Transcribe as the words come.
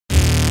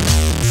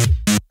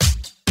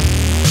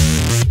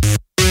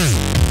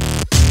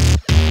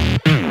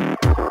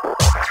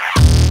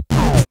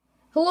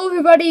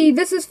everybody,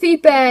 this is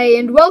Fipe,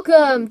 and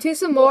welcome to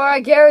some more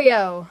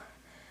Agar.io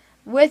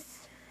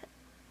with,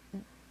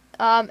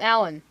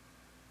 Alan.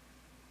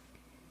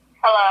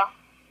 Hello.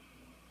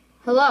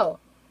 Hello.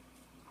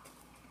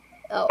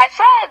 Oh. I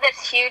saw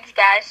this huge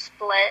guy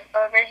split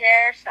over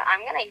here, so I'm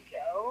gonna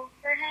go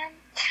for him.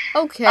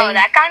 Okay. Oh,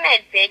 that guy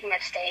made big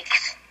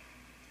mistakes.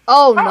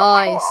 Oh,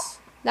 nice.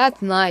 Cool.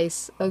 That's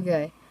nice.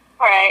 Okay.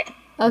 Alright.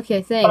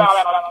 Okay, thanks.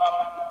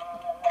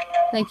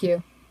 Thank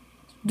you.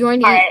 Do I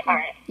need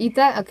to eat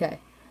that? Okay.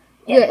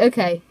 Yeah. Good,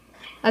 okay.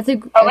 I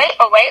think... Oh, wait.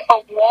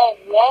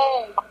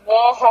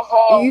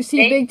 Whoa. You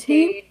see Big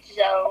T?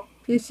 Dude-zo.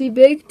 You see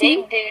Big T?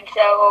 Big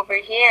Dude-zo over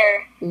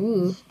here.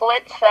 Ooh.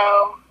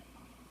 Split-zo.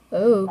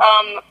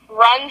 Oh.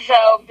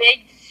 Run-zo.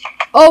 Big...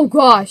 Oh,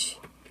 gosh.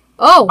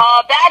 Oh.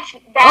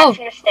 That's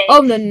mistake.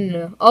 Oh,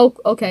 no. Oh,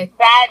 okay.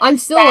 I'm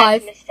still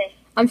alive. Mistake.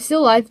 I'm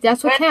still alive.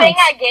 That's what Good counts. thing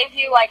I gave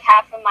you, like,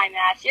 half of my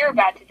match. You're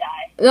about to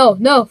die.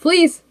 No,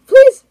 please.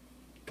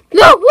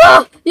 No!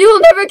 Ah! You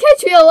will never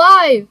catch me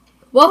alive!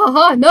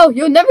 Wahaha! No,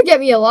 you'll never get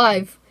me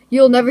alive.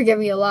 You'll never get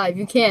me alive.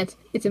 You can't.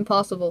 It's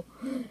impossible.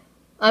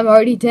 I'm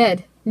already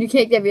dead. You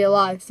can't get me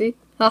alive, see?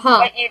 Haha.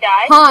 But you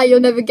died? Ha! You'll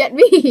never get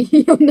me.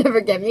 You'll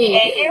never get me. He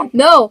ate you?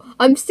 No,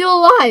 I'm still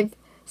alive.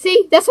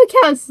 See? That's what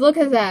counts. Look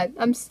at that.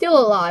 I'm still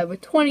alive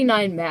with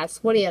 29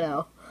 mats. What do you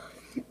know?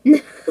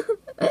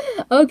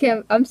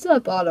 Okay, I'm still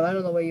at bottom. I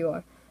don't know where you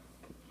are.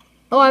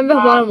 Oh, I'm at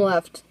bottom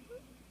left.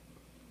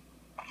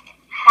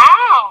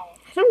 How?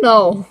 I don't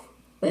know.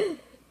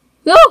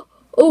 No!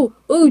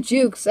 Oh,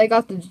 Jukes. I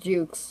got the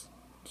Jukes.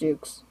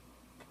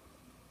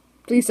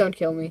 Please don't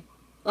kill me.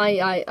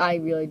 I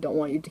really don't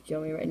want you to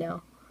kill me right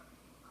now.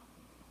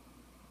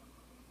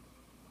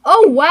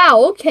 Oh,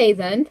 wow. Okay,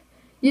 then.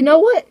 You know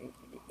what?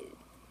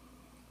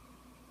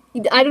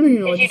 I don't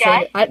even know what to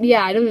say. I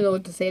don't even know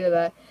what to say to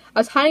that. I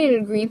was hiding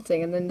in a green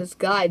thing, and then this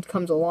guy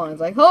comes along. It's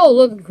like, oh,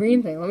 look, a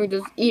green thing. Let me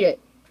just eat it.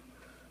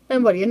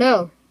 And what do you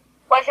know?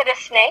 Was it a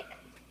snake?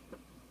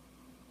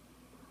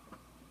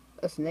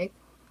 A snake?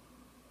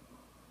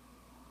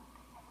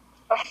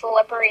 A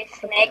slippery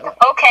snake.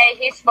 Okay,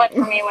 he split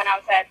for me when I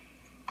was at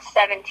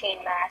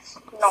 17 mass.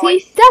 Nice.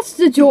 See, that's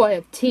the joy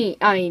of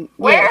team.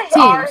 Where's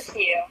teams.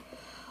 RSU?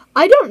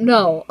 I don't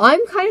know.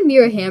 I'm kind of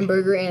near a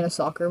hamburger and a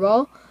soccer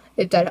ball,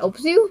 if that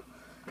helps you.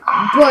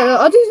 But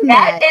other than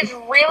that... That is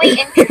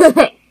really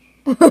interesting.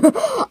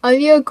 I'm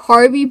near a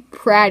Carby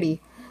Pratty.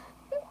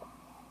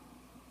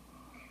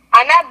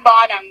 I'm at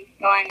bottom,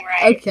 going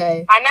right.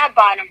 Okay. I'm at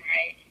bottom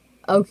right.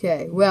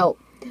 Okay, well,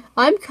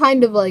 I'm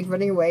kind of like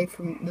running away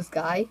from this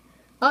guy.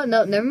 Oh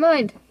no, never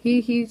mind.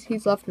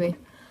 He's left me.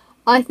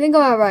 I think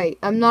I'm alright.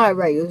 I'm not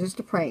alright. It was just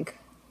a prank.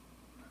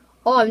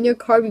 Oh, I'm near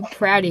Carby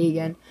Pratty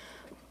again.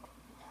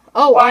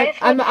 Oh,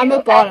 I'm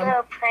at bottom.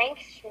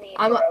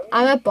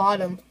 I'm at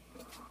bottom.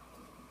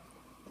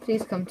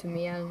 Please come to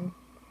me, Alan.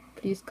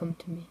 Please come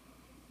to me.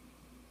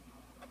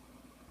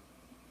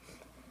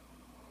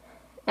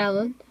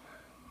 Alan?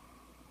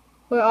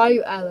 Where are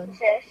you, Alan?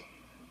 Yes.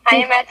 I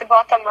am at the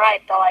bottom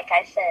right, though, like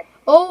I said.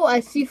 Oh,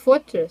 I see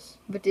fortress,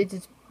 but it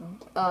is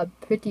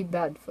pretty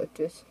bad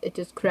fortress. It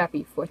is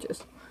crappy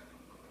fortress.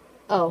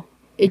 Oh,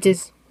 it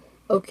is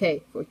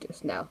okay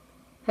fortress now.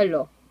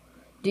 Hello.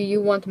 Do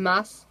you want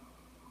mass?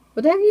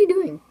 What the heck are you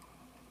doing?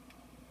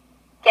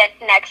 Get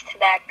next to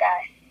that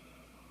guy.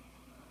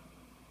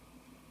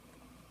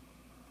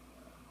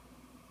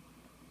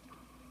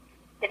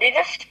 Did he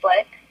just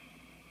split?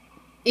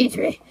 Eat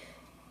me.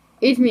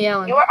 Eat me,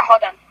 Alan.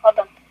 Hold on.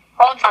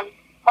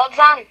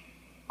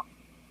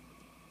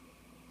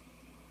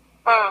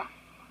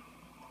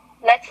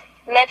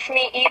 Let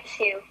me eat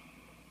you.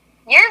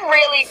 You're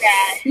really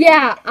bad.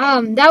 Yeah,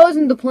 that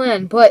wasn't the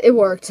plan, but it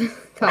worked.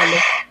 Kind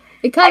of.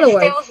 It kind of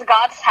worked. I still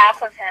got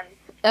half of him.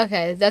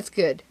 Okay, that's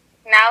good.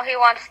 Now he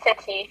wants to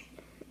teeth.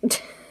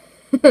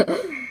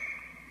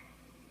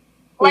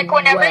 Like,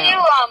 whenever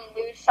you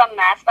lose some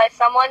mass by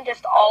someone,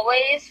 just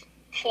always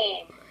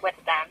team with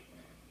them.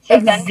 So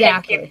then they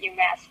give you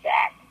mass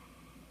back.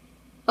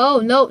 Oh,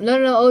 no.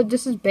 Oh,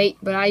 this is bait,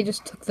 but I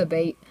just took the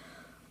bait.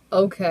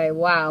 Okay,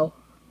 wow.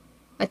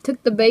 I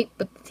took the bait,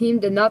 but the team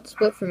did not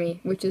split for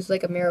me, which is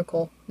like a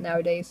miracle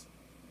nowadays.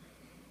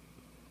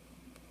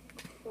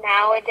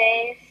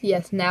 Nowadays?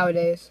 Yes,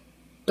 nowadays.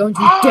 Don't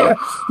you dare.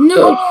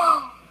 No!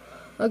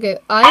 Okay,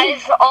 I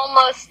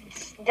almost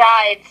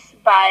died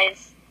by...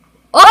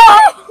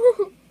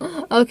 Oh!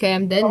 Okay,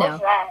 I'm dead now. What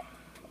was that?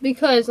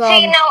 Because,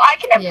 See, no, I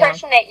can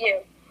impersonate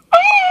you.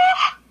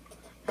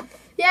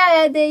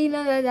 Yeah,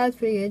 that's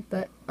pretty good,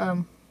 but, That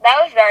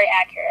was very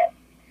accurate.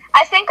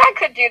 I think I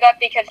could do that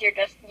because you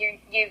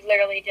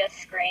literally just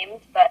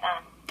screamed, but,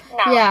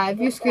 no. Yeah, if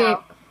you scream...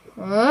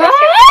 No.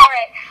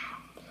 Alright.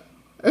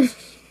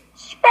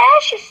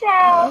 Express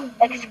yourself.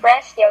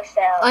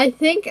 I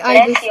think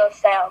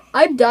yourself.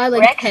 I've died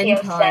like 10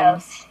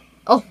 times.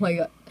 Oh my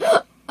god.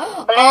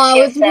 I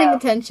wasn't paying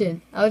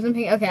attention.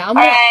 Okay, Alright,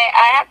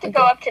 I have to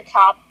go up to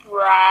top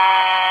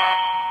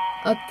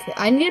right. Okay,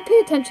 I need to pay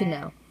attention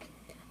now.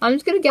 I'm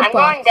just gonna get I'm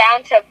going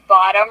down to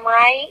bottom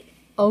right.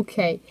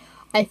 Okay.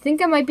 I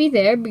think I might be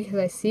there because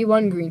I see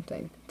one green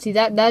thing. See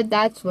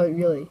that's what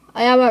really.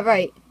 I am at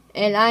right,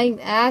 and I'm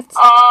at.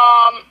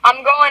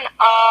 I'm going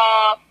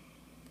up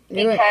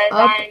because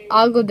up,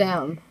 I'll go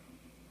down.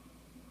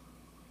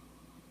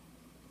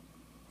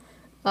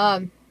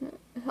 Oh,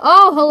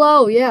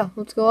 hello. Yeah,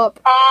 let's go up.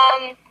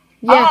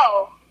 Yeah.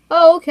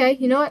 Oh, okay.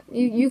 You know what?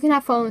 You can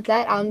have fun with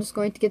that. I'm just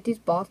going to get these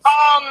bots.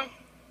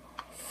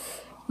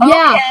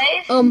 Yeah.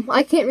 Okay.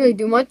 I can't really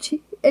do much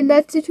in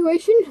that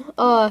situation.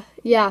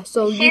 Yeah.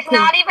 So he's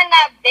not even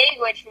that big,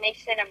 which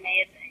makes it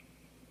amazing.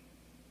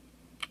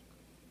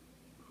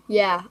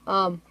 Yeah.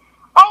 Oh,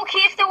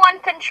 he's the one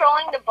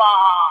controlling the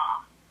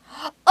ball.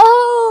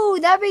 Oh,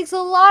 that makes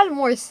a lot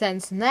more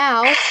sense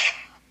now.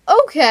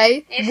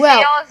 Okay. You see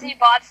all the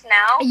bots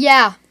now?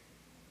 Yeah.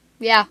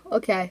 Yeah.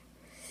 Okay.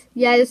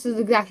 Yeah, this is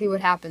exactly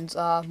what happens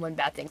when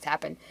bad things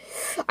happen.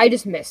 I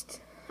just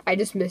missed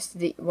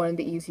one of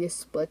the easiest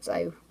splits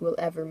I will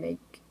ever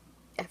make.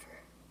 Ever.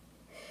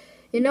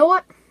 You know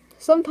what?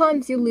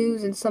 Sometimes you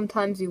lose and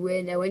sometimes you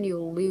win, and when you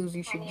lose,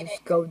 you should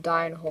just go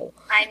die in a hole.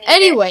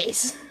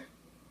 Anyways.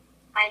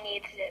 I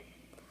need it.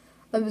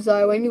 I'm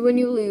sorry, when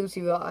you lose,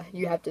 you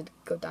have to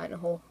go die in a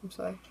hole. I'm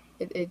sorry.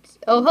 It's...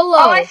 Oh, hello!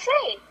 Oh, I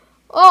see!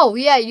 Oh,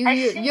 yeah,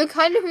 you're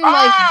kind of in,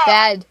 like,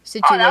 bad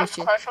situation. Oh, that was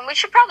a close one. We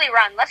should probably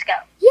run. Let's go.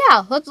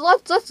 Yeah,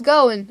 let's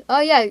go and... Oh,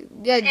 yeah.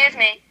 Excuse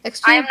me.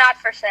 I am not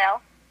for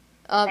sale.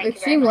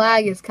 Extreme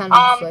lag is kind of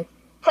just like...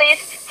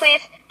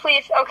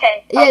 Please,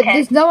 okay. Yeah, okay.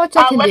 There's not much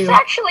I can do. Let's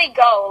actually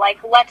go.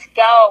 Let's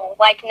go.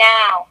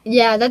 Now.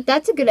 Yeah,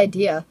 that's a good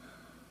idea.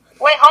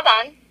 Wait, hold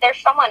on. There's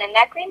someone in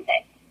that green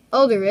thing.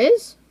 Oh, there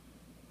is?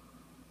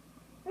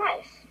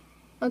 Nice.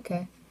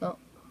 Okay. Oh.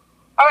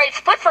 Alright,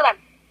 split for them.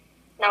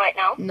 No, wait,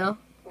 no. No.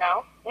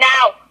 No.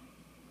 Now!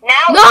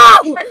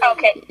 No!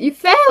 Okay. You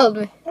failed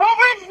me. What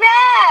was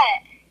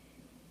that?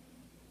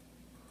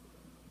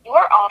 You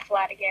are awful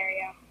at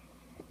Agario.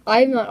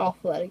 I'm not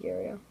awful at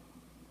Agario.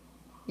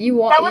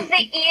 That was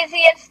the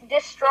easiest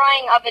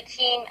destroying of a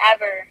team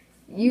ever.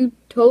 You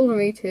told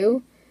me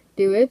to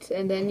do it,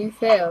 and then you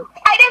failed.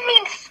 I didn't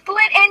mean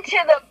split into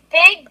the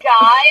big guy.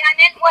 I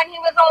meant when he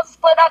was all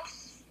split up.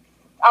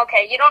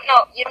 Okay, you don't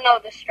know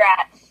the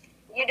strats.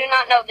 You do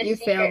not know the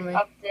secret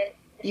of the strats.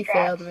 You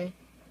failed me.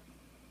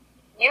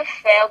 You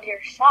failed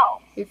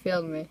yourself. You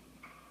failed me.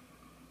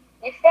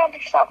 You failed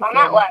yourself. I'm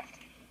at left.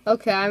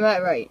 Okay, I'm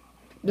at right.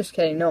 Just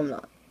kidding. No, I'm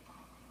not.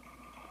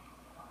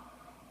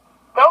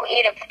 Go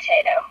eat a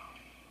potato.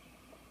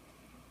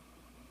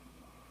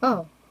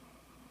 Oh.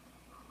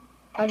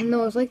 I didn't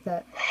know it was like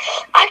that.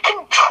 I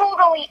can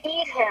totally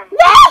eat him.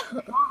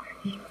 No!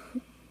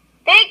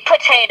 Big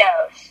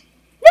potatoes.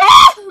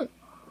 No!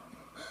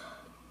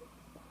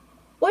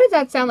 What does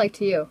that sound like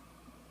to you?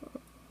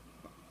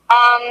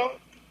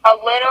 A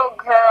little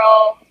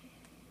girl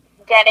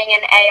getting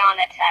an A on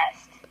a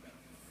test.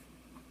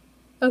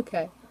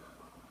 Okay.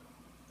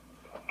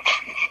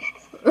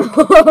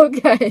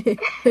 Okay.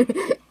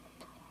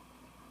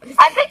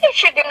 I think you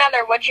should do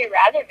another Would You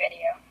Rather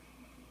video.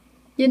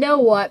 You know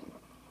what?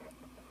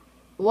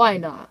 Why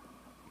not?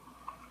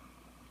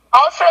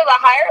 Also, the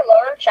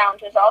higher-lower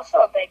challenge is also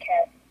a big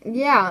hit.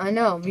 Yeah, I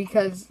know,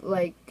 because,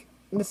 like,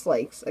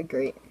 dislikes are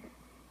great.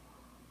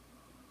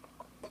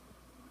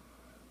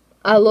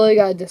 I literally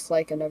got a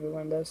dislike on every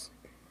one of those.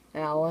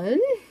 Alan?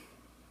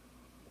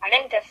 I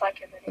didn't dislike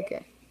your video.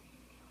 Okay.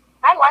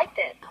 I liked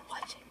it. I'm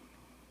watching.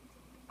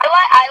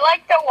 I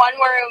liked the one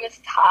where it was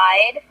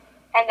tied,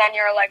 and then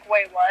you're like,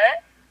 wait,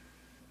 what?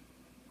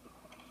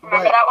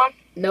 Remember that one?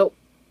 Nope.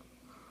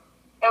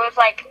 It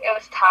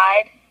was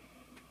tied,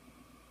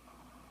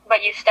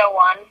 but you still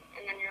won,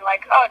 and then you're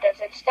like, oh, does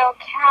it still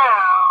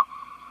count?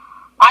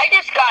 I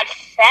just got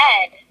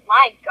fed.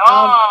 My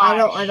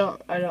God.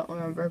 I don't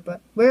remember,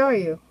 but where are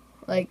you?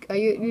 Like, are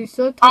you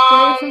still top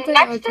right or something?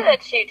 Next to the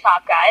two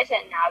top guys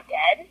and now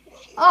dead.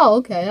 Oh,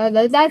 okay.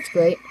 That's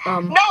great.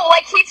 No,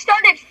 like, he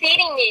started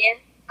feeding me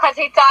because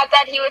he thought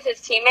that he was his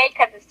teammate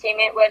because his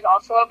teammate was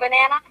also a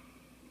banana.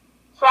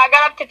 So I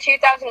got up to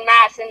 2,000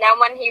 mass, and then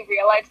when he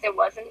realized it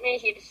wasn't me,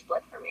 he just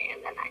split for me,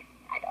 and then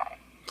I died.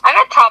 I'm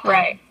at top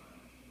right.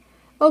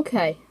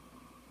 Okay.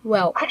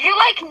 Well. Could you,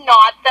 like,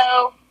 not,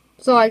 though?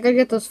 So I gotta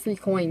get those free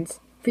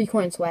coins. Free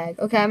coin swag.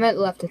 Okay, I'm at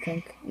left, I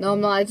think. No,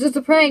 I'm not. It's just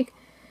a prank.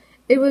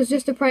 It was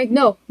just a prank.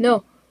 No.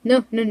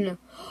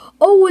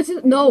 Oh, is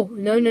it? No.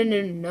 Yes!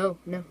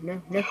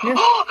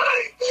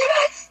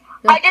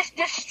 No. I just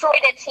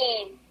destroyed a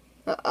team.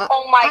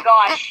 Oh my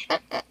gosh.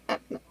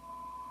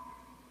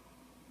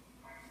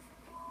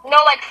 No,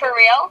 like, for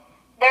real.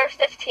 There's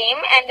this team,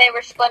 and they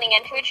were splitting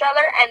into each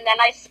other, and then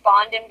I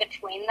spawned in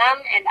between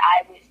them, and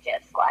I was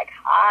just like,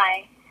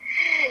 hi.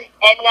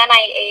 And then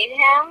I ate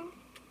him,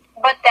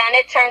 but then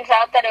it turns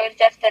out that it was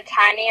just a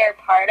tinier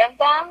part of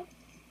them.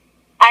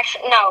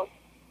 Actually, no.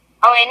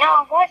 Oh, wait,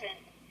 no, it wasn't.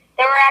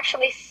 There were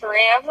actually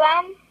 3 of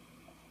them,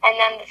 and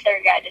then the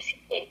third guy just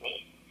ate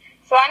me.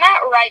 So I'm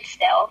at right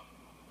still.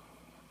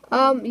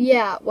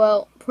 Yeah,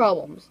 well,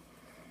 problems.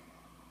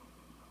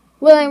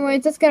 Well,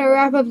 anyways, that's gonna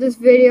wrap up this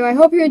video. I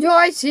hope you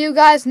enjoyed. See you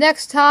guys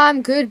next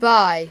time.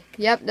 Goodbye.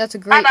 Yep, that's a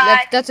great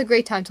Bye-bye. that's a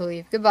great time to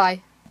leave.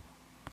 Goodbye.